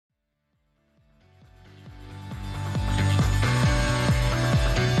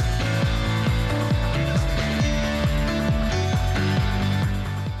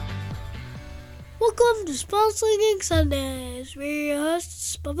to Spell Slinging Sundays. We're your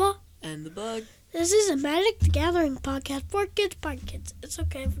hosts, Bubba and the Bug. This is a Magic the Gathering podcast for kids by kids. It's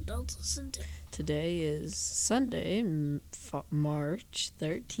okay if adults listen to. Today is Sunday, March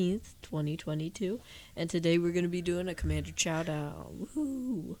 13th, 2022, and today we're going to be doing a Commander Chowdown.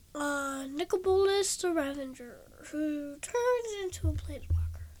 Woohoo! Nicol Bolas the Ravager, who turns into a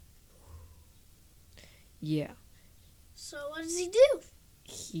Planeswalker. Yeah. So what does he do?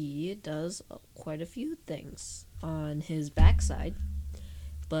 He does quite a few things on his backside,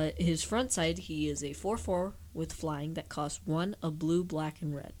 but his front side, he is a 4/4 with flying that costs 1 of blue, black,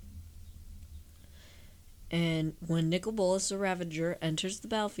 and red. And when Nicol Bolas the Ravager enters the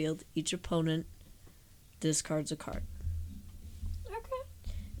battlefield, each opponent discards a card. Okay.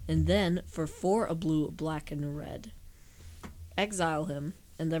 And then, for 4 of blue, black, and red, exile him,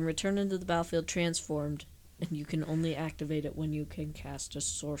 and then return into the battlefield transformed, and you can only activate it when you can cast a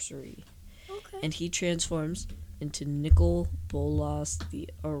sorcery. Okay. And he transforms into Nicol Bolas the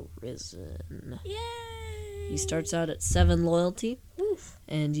Arisen. Yay! He starts out at 7 loyalty, Oof.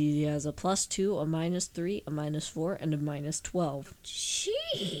 and he has a +2, a -3, a -4, and a -12.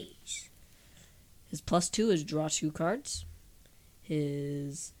 Jeez. His +2 is draw 2 cards.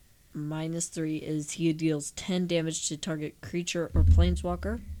 His -3 is he deals 10 damage to target creature or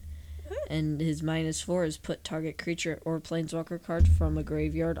planeswalker. And his -4 is put target creature or planeswalker card from a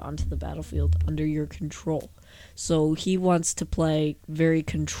graveyard onto the battlefield under your control. So he wants to play very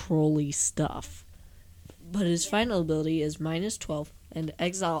control-y stuff. But his final ability is -12 and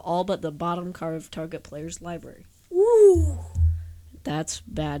exile all but the bottom card of target player's library. Ooh. That's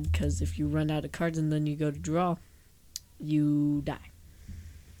bad because if you run out of cards and then you go to draw, you die.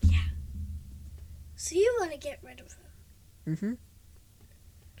 Yeah. So you want to get rid of him. Mm-hmm.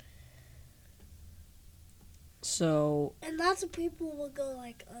 So, And lots of people will go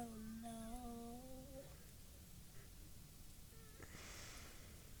like, oh no.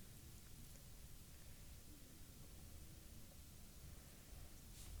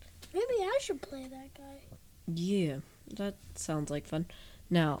 Maybe I should play that guy. yeah, that sounds like fun.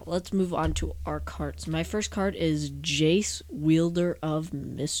 Now, let's move on to our cards. My first card is Jace, Wielder of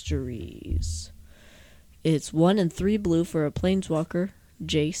Mysteries. It's 1 and 3 blue for a planeswalker,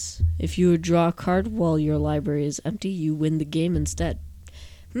 Jace. If you draw a card while your library is empty, you win the game instead.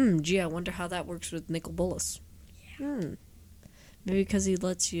 Gee, I wonder how that works with Nicol Bolas. Maybe because he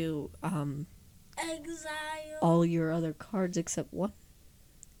lets you Exile. all your other cards except one.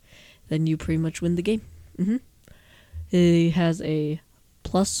 Then you pretty much win the game. He has a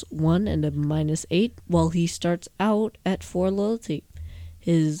 +1 and a -8 while he starts out at 4 loyalty.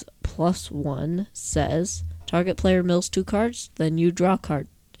 His +1 says target player mills 2 cards, then you draw a card.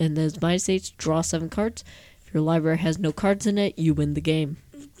 And his -8, draw 7 cards. If your library has no cards in it, you win the game.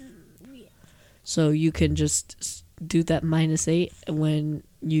 Yeah. So you can just do that -8 when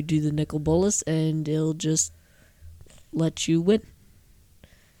you do the Nicol Bolas, and it'll just let you win.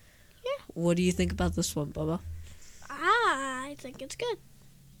 Yeah. What do you think about this one, Bubba? I think it's good.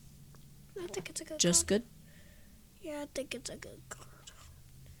 I think it's a good Just card. good? Yeah, I think it's a good card.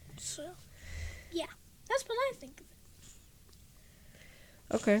 So, yeah. That's what I think of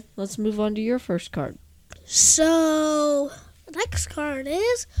it. Okay, let's move on to your first card. So, the next card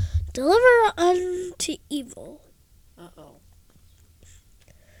is Deliver Unto Evil. Uh-oh.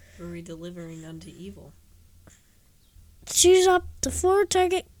 What are we delivering unto evil? Choose up to 4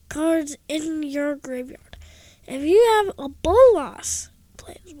 target cards in your graveyard. If you have a Bolas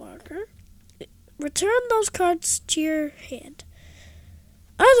planeswalker, return those cards to your hand.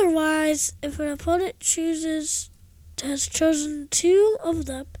 Otherwise, if an opponent has chosen 2 of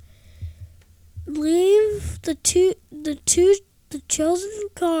them, leave the chosen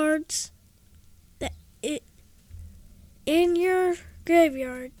cards in your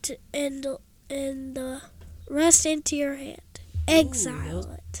graveyard and the rest into your hand.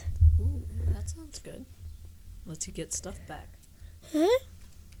 Exile it. Ooh, that sounds good. Lets you get stuff back. Huh?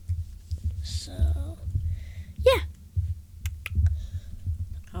 So, yeah.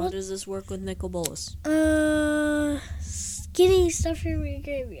 How does this work with Nicol Bolas? Getting stuff from your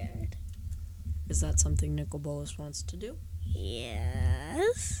graveyard. Is that something Nicol Bolas wants to do?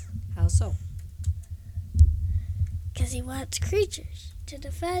 Yes. How so? Because he wants creatures to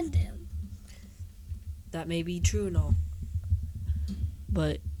defend him. That may be true and all.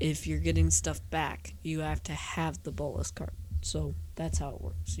 But if you're getting stuff back, you have to have the Bolas card. So that's how it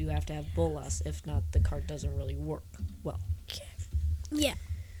works. You have to have Bolas. If not, the card doesn't really work well. Okay. Yeah.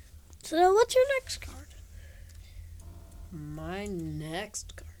 So what's your next card? My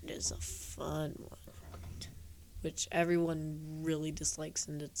next card is a fun one. which everyone really dislikes,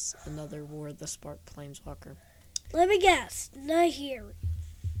 and it's another War of the Spark Planeswalker. Let me guess. Nahiri.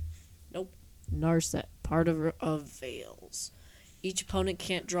 Narset, part of Veils. Each opponent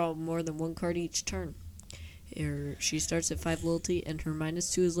can't draw more than one card each turn. She starts at 5 loyalty, and her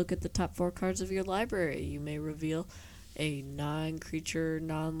 -2 is look at the top 4 cards of your library. You may reveal a non-creature,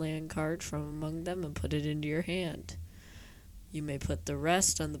 non-land card from among them and put it into your hand. You may put the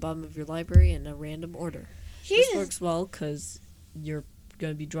rest on the bottom of your library in a random order. This works well because you're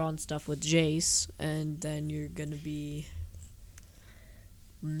going to be drawing stuff with Jace, and then you're going to be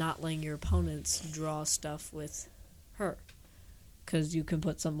not letting your opponents draw stuff with her. Because you can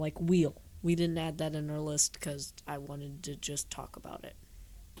put something like Wheel. We didn't add that in our list because I wanted to just talk about it.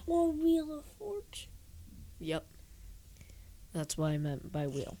 Or Wheel of Fortune. Yep. That's what I meant by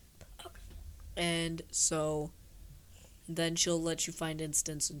Wheel. Okay. And so then she'll let you find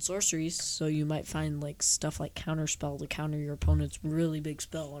instants and sorceries, so you might find like stuff like Counterspell to counter your opponent's really big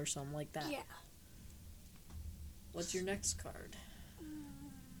spell or something like that. Yeah. What's your next card?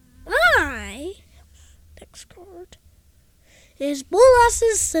 Next card is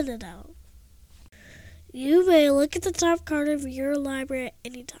Bolas's Citadel. You may look at the top card of your library at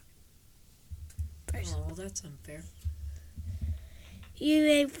any time. Oh, that's unfair. You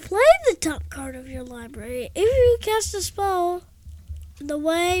may play the top card of your library if you cast a spell this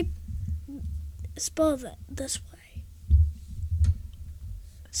way. Spell this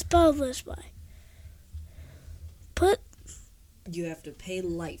way. You have to pay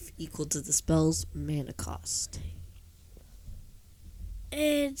life equal to the spell's mana cost.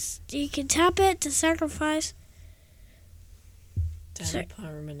 You can tap it to sacrifice 10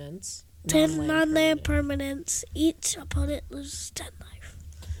 permanents. 10 non-land permanents. Each opponent loses 10 life.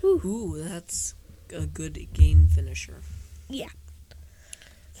 Ooh, that's a good game finisher. Yeah.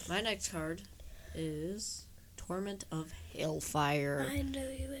 My next card is Torment of Hailfire. I knew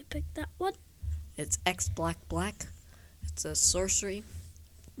you would pick that one. It's X black. It's a sorcery.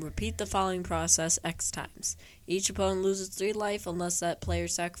 Repeat the following process X times. Each opponent loses 3 life unless that player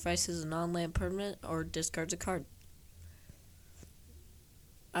sacrifices a non-land permanent or discards a card.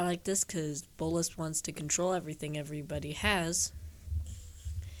 I like this because Bolas wants to control everything everybody has,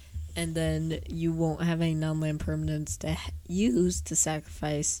 and then you won't have any non-land permanents to use to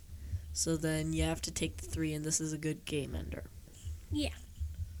sacrifice, so then you have to take the 3, and this is a good game ender. Yeah.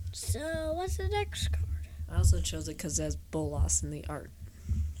 So, what's the next card? I also chose it because it has Bolas in the art.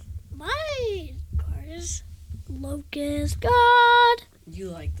 My card is Locust God. You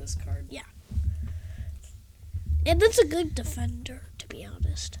like this card. Yeah. And it's a good defender, to be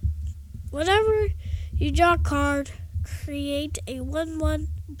honest. Whenever you draw a card, create a 1/1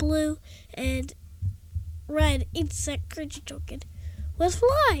 blue and red insect creature token with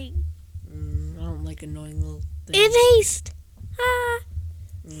flying. I don't like annoying little things. In haste.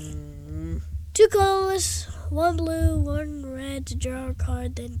 2 colorless, 1 blue, 1 red to draw a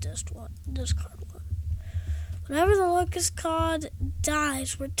card, then discard 1. Whenever the Locust card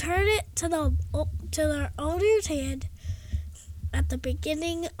dies, return it to their owner's hand at the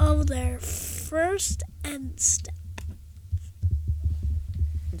beginning of their first end step.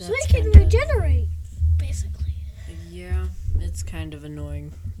 So they can regenerate, basically. Yeah, it's kind of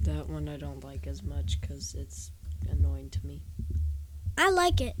annoying. That one I don't like as much because it's annoying to me. I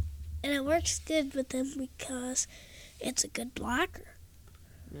like it, and it works good with them because it's a good blocker.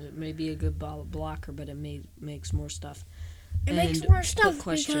 It may be a good blocker, but it makes more stuff. It makes more stuff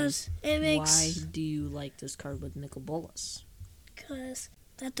question, because it makes... Why do you like this card with Nicol Bolas? Because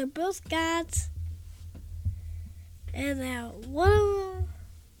that they're both gods, and that one of them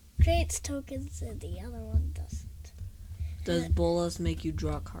creates tokens and the other one doesn't. Does Bolas make you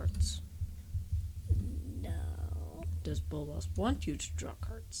draw cards? No. Does Bolas want you to draw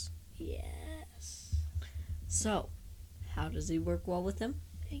cards? Yes. So, how does he work well with him?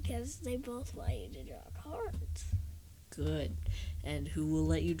 Because they both want you to draw cards. Good. And who will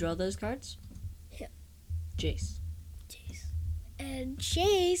let you draw those cards? Him. Jace. And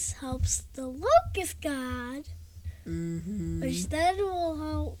Jace helps the Locust God, which then will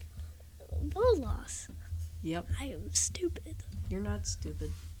help Bolas. Yep. I am stupid. You're not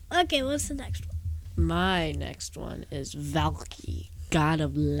stupid. Okay, what's the next one? My next one is Valki, God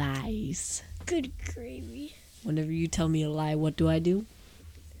of Lies. Good gravy. Whenever you tell me a lie, what do I do?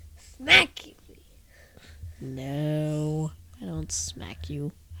 Smack you. No, I don't smack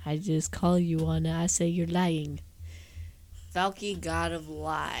you. I just call you on it. I say you're lying. Valki, God of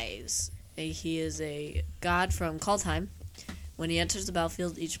Lies. He is a god from Kaldheim. When he enters the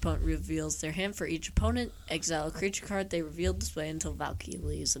battlefield, each opponent reveals their hand for each opponent. Exile a creature card they revealed this way until Valki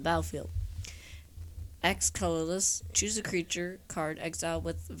leaves the battlefield. X colorless. Choose a creature card, exile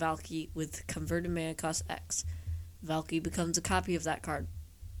with Valky with converted mana cost X. Valky becomes a copy of that card.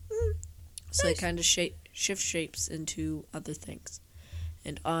 So it kind of shift shapes into other things.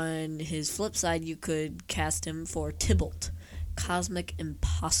 And on his flip side, you could cast him for Tibalt, Cosmic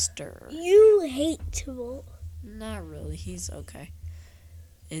Imposter. You hate Tibalt. Not really, he's okay.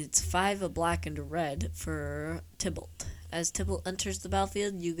 It's 5 a black and a red for Tibalt. As Tibalt enters the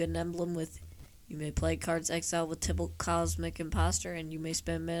battlefield, you get an emblem with... You may play cards exile with Tibalt, Cosmic Imposter, and you may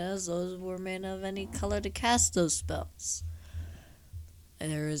spend mana as those were mana of any color to cast those spells.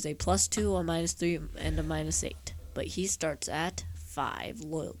 And there is a +2, a -3, and a -8. But he starts at 5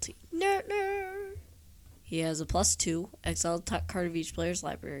 loyalty. He has a +2, exile the top card of each player's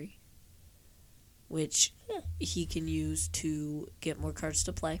library, which he can use to get more cards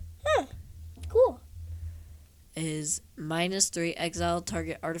to play. Cool. Is -3, exile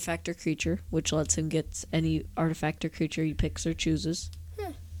target artifact or creature, which lets him get any artifact or creature he picks or chooses.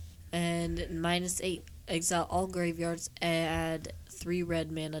 And -8, exile all graveyards, add 3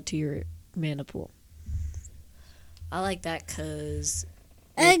 red mana to your mana pool. I like that because...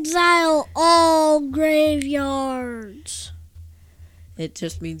 Exile all graveyards. It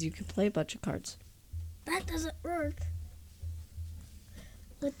just means you can play a bunch of cards. That doesn't work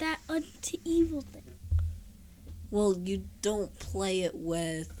with that unto-evil thing. Well, you don't play it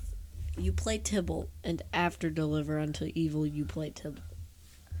with... You play Tibalt, and after deliver unto evil, you play Tibalt.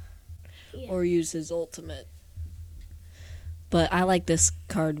 Yeah. Or use his ultimate. But I like this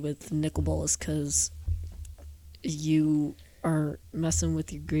card with Nicol Bolas because you are messing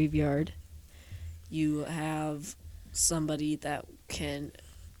with your graveyard. You have somebody that can...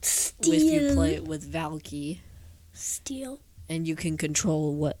 Steal. With you play it with Valky. Steal. And you can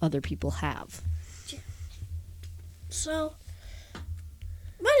control what other people have. So,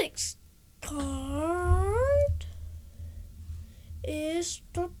 my next card is...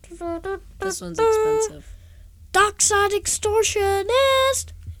 This one's expensive. Dockside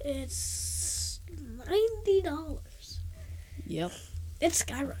Extortionist. It's $90. Yep. It's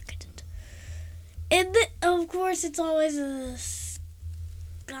skyrocketed. And of course, it's always a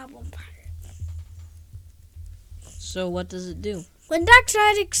Goblin Pirate. So what does it do? When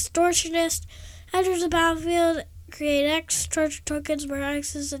Dockside Extortionist enters the battlefield, create X treasure tokens where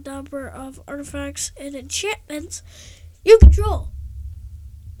X is the number of artifacts and enchantments you control.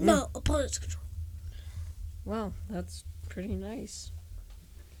 No, opponents control. Wow, that's pretty nice.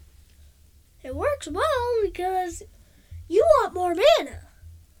 It works well because you want more mana.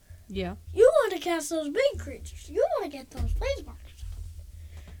 Yeah. You want to cast those big creatures. You want to get those planeswalkers.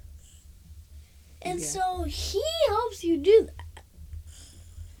 And so he helps you do that.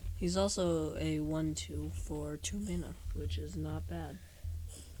 He's also a 1/2 for 2 mana, which is not bad.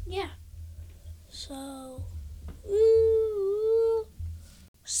 Yeah. So,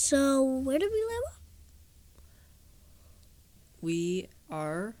 so where did we level? We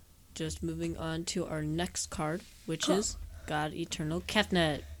are just moving on to our next card, which is God Eternal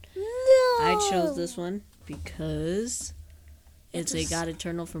Kefnet. No. I chose this one because it's a God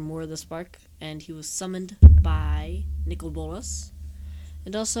Eternal from War of the Spark, and he was summoned by Nicol Bolas.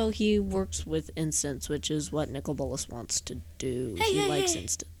 And also, he works with instants, which is what Nicol Bolas wants to do. He likes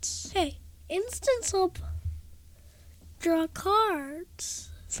instants. Hey, instants help draw cards.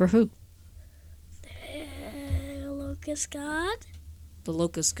 For who? Locust God. The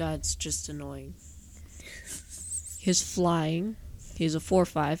Locust God's just annoying. He's flying. He's a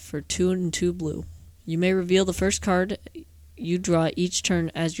 4/5 for 2 and 2 blue. You may reveal the first card you draw each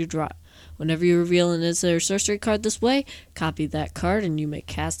turn as you draw it. Whenever you reveal an instant or sorcery card this way, copy that card, and you may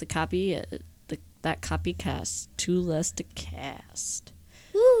cast a copy. That copy casts 2 less to cast.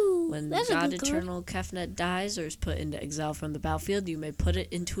 Ooh, When that's a God good card. Eternal Kefnet dies or is put into exile from the battlefield, you may put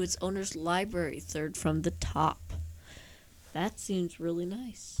it into its owner's library, 3rd from the top. That seems really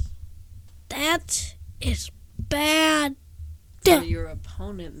nice. That is bad. For your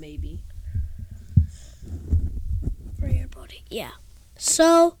opponent, maybe. For your opponent, yeah.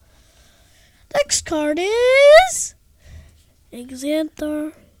 So, next card is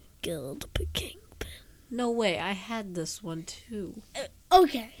Exanther Guild Kingpin. No way, I had this one too.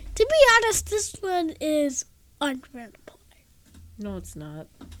 Okay, to be honest, this one is unfair to play. No, it's not.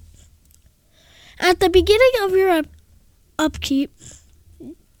 At the beginning of your upkeep,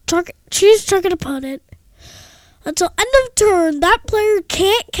 choose target opponent. Until end of turn, that player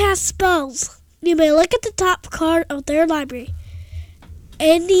can't cast spells. You may look at the top card of their library.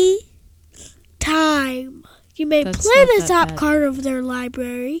 Any time. You may That's play not the that top bad. card of their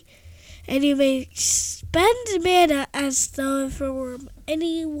library and you may spend mana as though if it were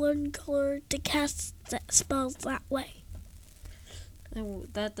any one color to cast spells that way.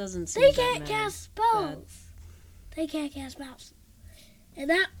 That doesn't seem They that can't bad. cast spells. They can't cast spells. And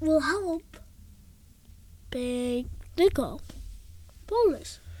that will help Big Nicol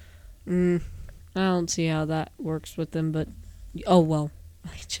Bolas. I don't see how that works with them, but oh well.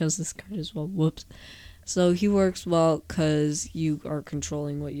 I chose this card as well. Whoops. So he works well because you are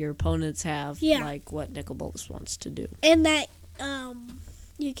controlling what your opponents have, like what Nicol Bolas wants to do. And that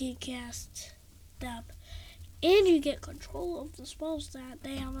you can cast them. And you get control of the spells that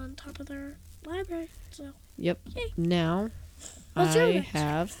they have on top of their library. So Yep. Yay. Now What's your I next?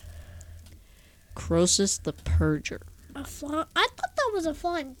 have Croesus the Purger. I thought that was a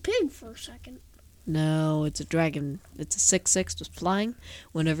flying pig for a second. No, it's a dragon. It's a 6/6 with flying.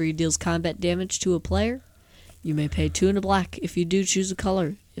 Whenever he deals combat damage to a player, you may pay 2 and a black. If you do, choose a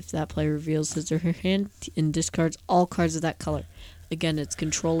color. If that player reveals his or her hand and discards all cards of that color. Again, it's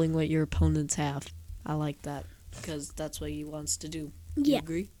controlling what your opponents have. I like that because that's what he wants to do. You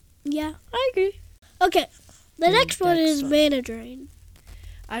agree? Yeah, I agree. Okay, the next one is Mana Drain.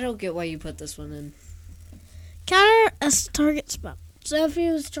 I don't get why you put this one in. Counter a target spell. So if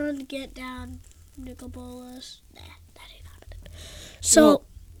he was trying to get down Nicol Bolas, that ain't happening. So Well,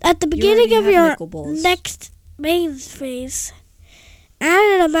 at the beginning of already have your Nicol Bolas. next main phase,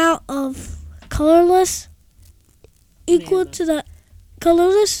 add an amount of colorless equal Mana. to the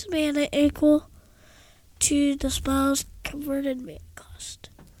colorless mana equal to the spell's converted mana cost.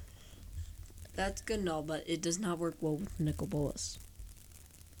 That's good and all, but it does not work well with Nicol Bolas.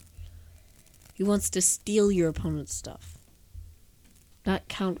 He wants to steal your opponent's stuff. Not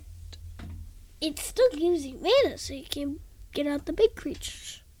count. It still gives you mana so you can get out the big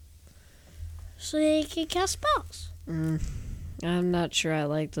creatures. So you can cast spells. I'm not sure I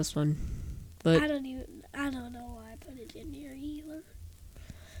like this one. But I don't know why I put it in here either.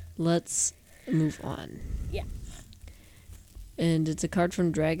 let's move on. Yeah. And it's a card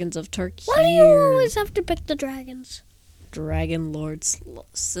from Dragons of Tarkir. Why do you always have to pick the dragons? Dragon Lord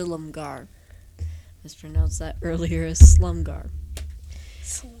Silumgar. Mispronounced that earlier as Slumgar.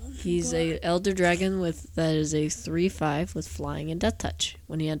 He's a elder dragon that is a 3/5 with flying and death touch.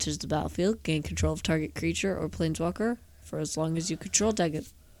 When he enters the battlefield, gain control of target creature or planeswalker for as long as you control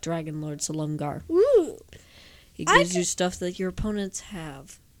Dragon Lord Silumgar. Ooh. He gives you stuff that your opponents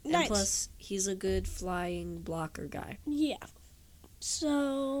have. Nice. And plus, he's a good flying blocker guy. Yeah.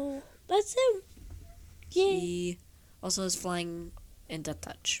 So that's him. Yay. He also has flying and death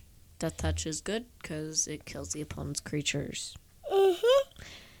touch. Death touch is good because it kills the opponent's creatures.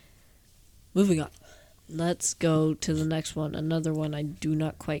 Moving on. Let's go to the next one. Another one I do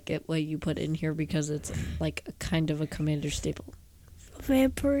not quite get what you put in here because it's like a kind of a commander staple.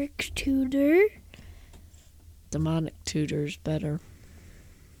 Vampiric Tutor. Demonic Tutor's better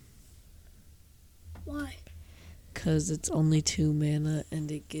Why? because it's only 2 mana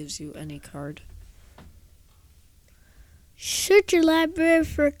and it gives you any card. Search your library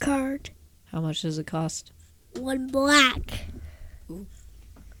for a card. How much does it cost? 1 black. Ooh.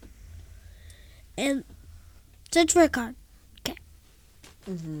 And search for a card. Okay.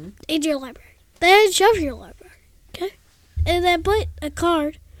 Mm-hmm. In your library. Then shove your library. Okay? And then put a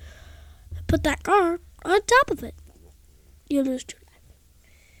card. Put that card on top of it. You lose 2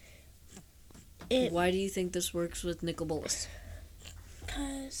 life. Why do you think this works with Nicol Bolas?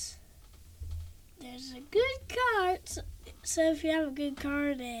 Because there's a good card. So if you have a good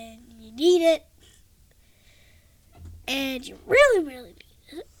card and you need it, and you really, really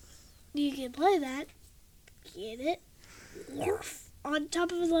need it, you can play that, get it, on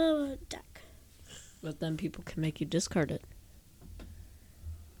top of the deck. But then people can make you discard it.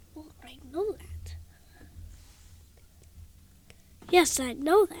 Well, I know that. Yes, I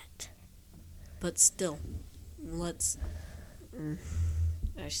know that. But still,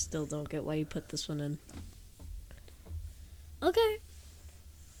 I still don't get why you put this one in. Okay.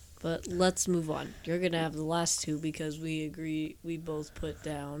 But let's move on. You're going to have the last 2 because we both put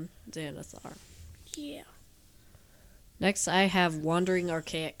down Xanathar. Yeah. Next, I have Wandering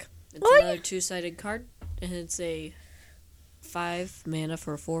Archaic. It's Oh, another 2-sided card, and it's a 5 mana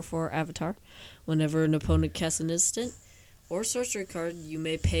for a 4/4 avatar. Whenever an opponent casts an instant or sorcery card, you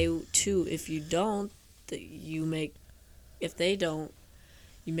may pay 2. If you don't, if they don't,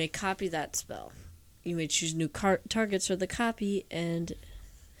 you may copy that spell. You may choose new targets for the copy, and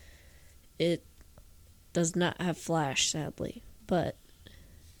it does not have flash, sadly. But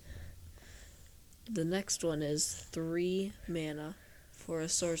the next one is 3 mana for a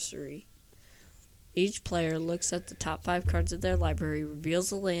sorcery. Each player looks at the top 5 cards of their library,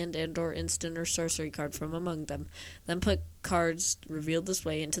 reveals a land and or instant or sorcery card from among them, then put cards revealed this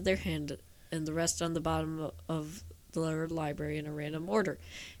way into their hand and the rest on the bottom of their library in a random order.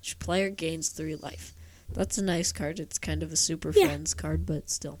 Each player gains 3 life. That's a nice card. It's kind of a super friends card, but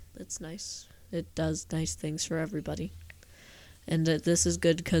still, it's nice. It does nice things for everybody. And this is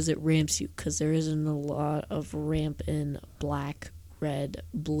good because it ramps you, because there isn't a lot of ramp in black, red,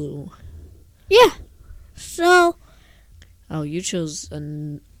 blue. Yeah. So. Oh, you chose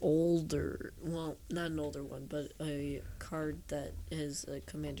an older, well, not an older one, but a card that is a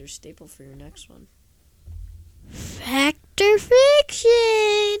commander staple for your next one. Fact or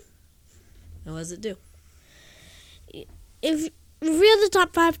fiction? And what does it do? If reveal the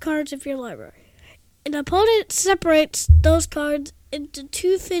top 5 cards of your library. An opponent separates those cards into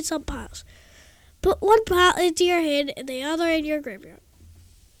 2 face-up piles. Put one pile into your hand and the other in your graveyard.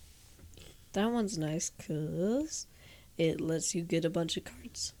 That one's nice because it lets you get a bunch of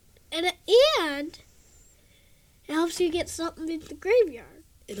cards. And it helps you get something in the graveyard.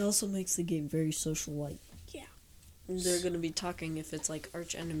 It also makes the game very social-like. Yeah. They're going to be talking, if it's like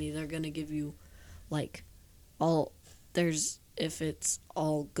arch enemy, they're going to give you like if it's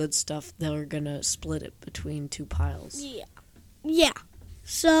all good stuff, they're going to split it between 2 piles. Yeah. Yeah.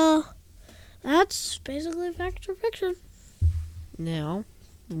 So, that's basically fact or fiction. Now,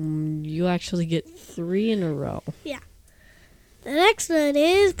 you actually get 3 in a row. Yeah. The next one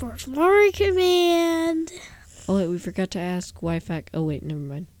is Portmore Command. Oh, wait, we forgot to ask why fact. Oh, wait, never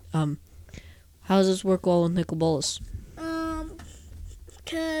mind. How does this work well with Nicol Bolas?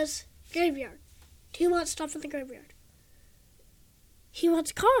 Because graveyard. He wants stuff in the graveyard. He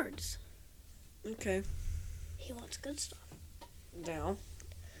wants cards. Okay. He wants good stuff. Now,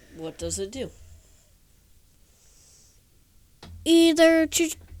 what does it do? Either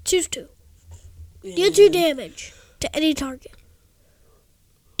choose 2. Deal 2 damage to any target.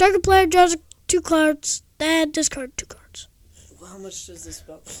 Target player draws 2 cards, then discard 2 cards. How much does this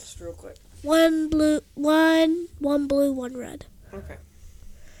spell cost, real quick? 1 blue, 1 blue, 1 red. Okay.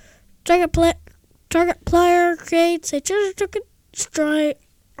 Target player creates a treasure token, destroy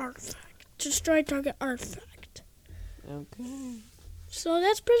artifact. Destroy target artifact. Okay. So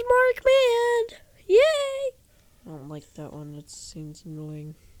that's Prismari Command. Yay! I don't like that one. It seems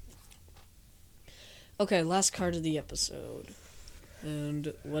annoying. Okay, last card of the episode.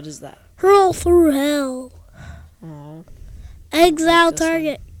 And what is that? Hurl through hell. Oh. Exile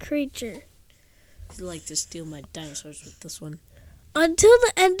target creature. I like to steal my dinosaurs with this one. Until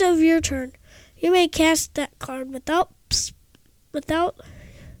the end of your turn, you may cast that card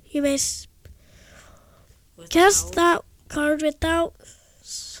cast that card without.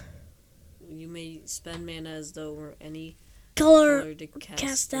 You may spend mana as though were any color to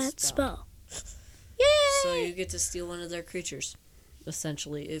cast that spell. Yay! Yay! So you get to steal one of their creatures,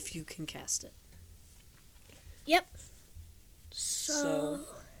 essentially, if you can cast it. Yep. So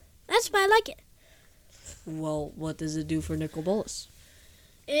that's why I like it. Well, what does it do for Nicol Bolas?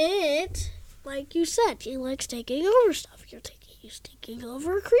 It, like you said, he likes taking over stuff. He's taking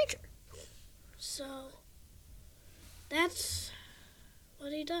over a creature. So that's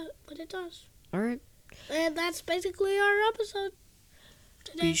what he does. What it does. All right. And that's basically our episode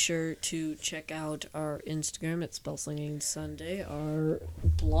today. Be sure to check out our Instagram at Spellslinging Sunday, our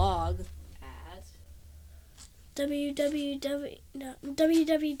blog at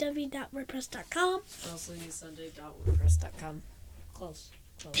www.wordpress.com. spellslingingsunday.wordpress.com. Close.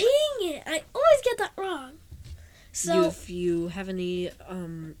 Dang it! I always get that wrong. So if you have any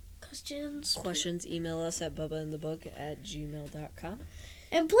questions, email us at bubbaandthebook@gmail.com.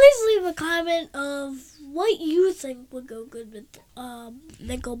 And please leave a comment of what you think would go good with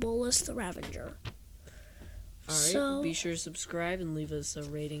Nicol Bolas the Ravager. All right, be sure to subscribe and leave us a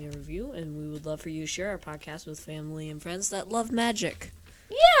rating and review, and we would love for you to share our podcast with family and friends that love magic.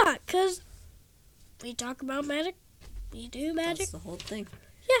 Yeah, because we talk about magic, we do magic. That's the whole thing.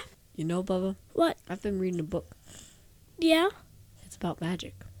 Yeah. You know, Bubba? What? I've been reading a book. Yeah? It's about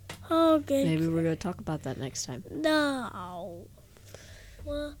magic. Okay. Maybe we're going to talk about that next time. No.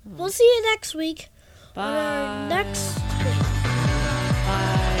 Well, we'll see you next week. Bye. Next week.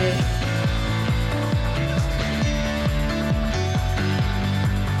 Bye.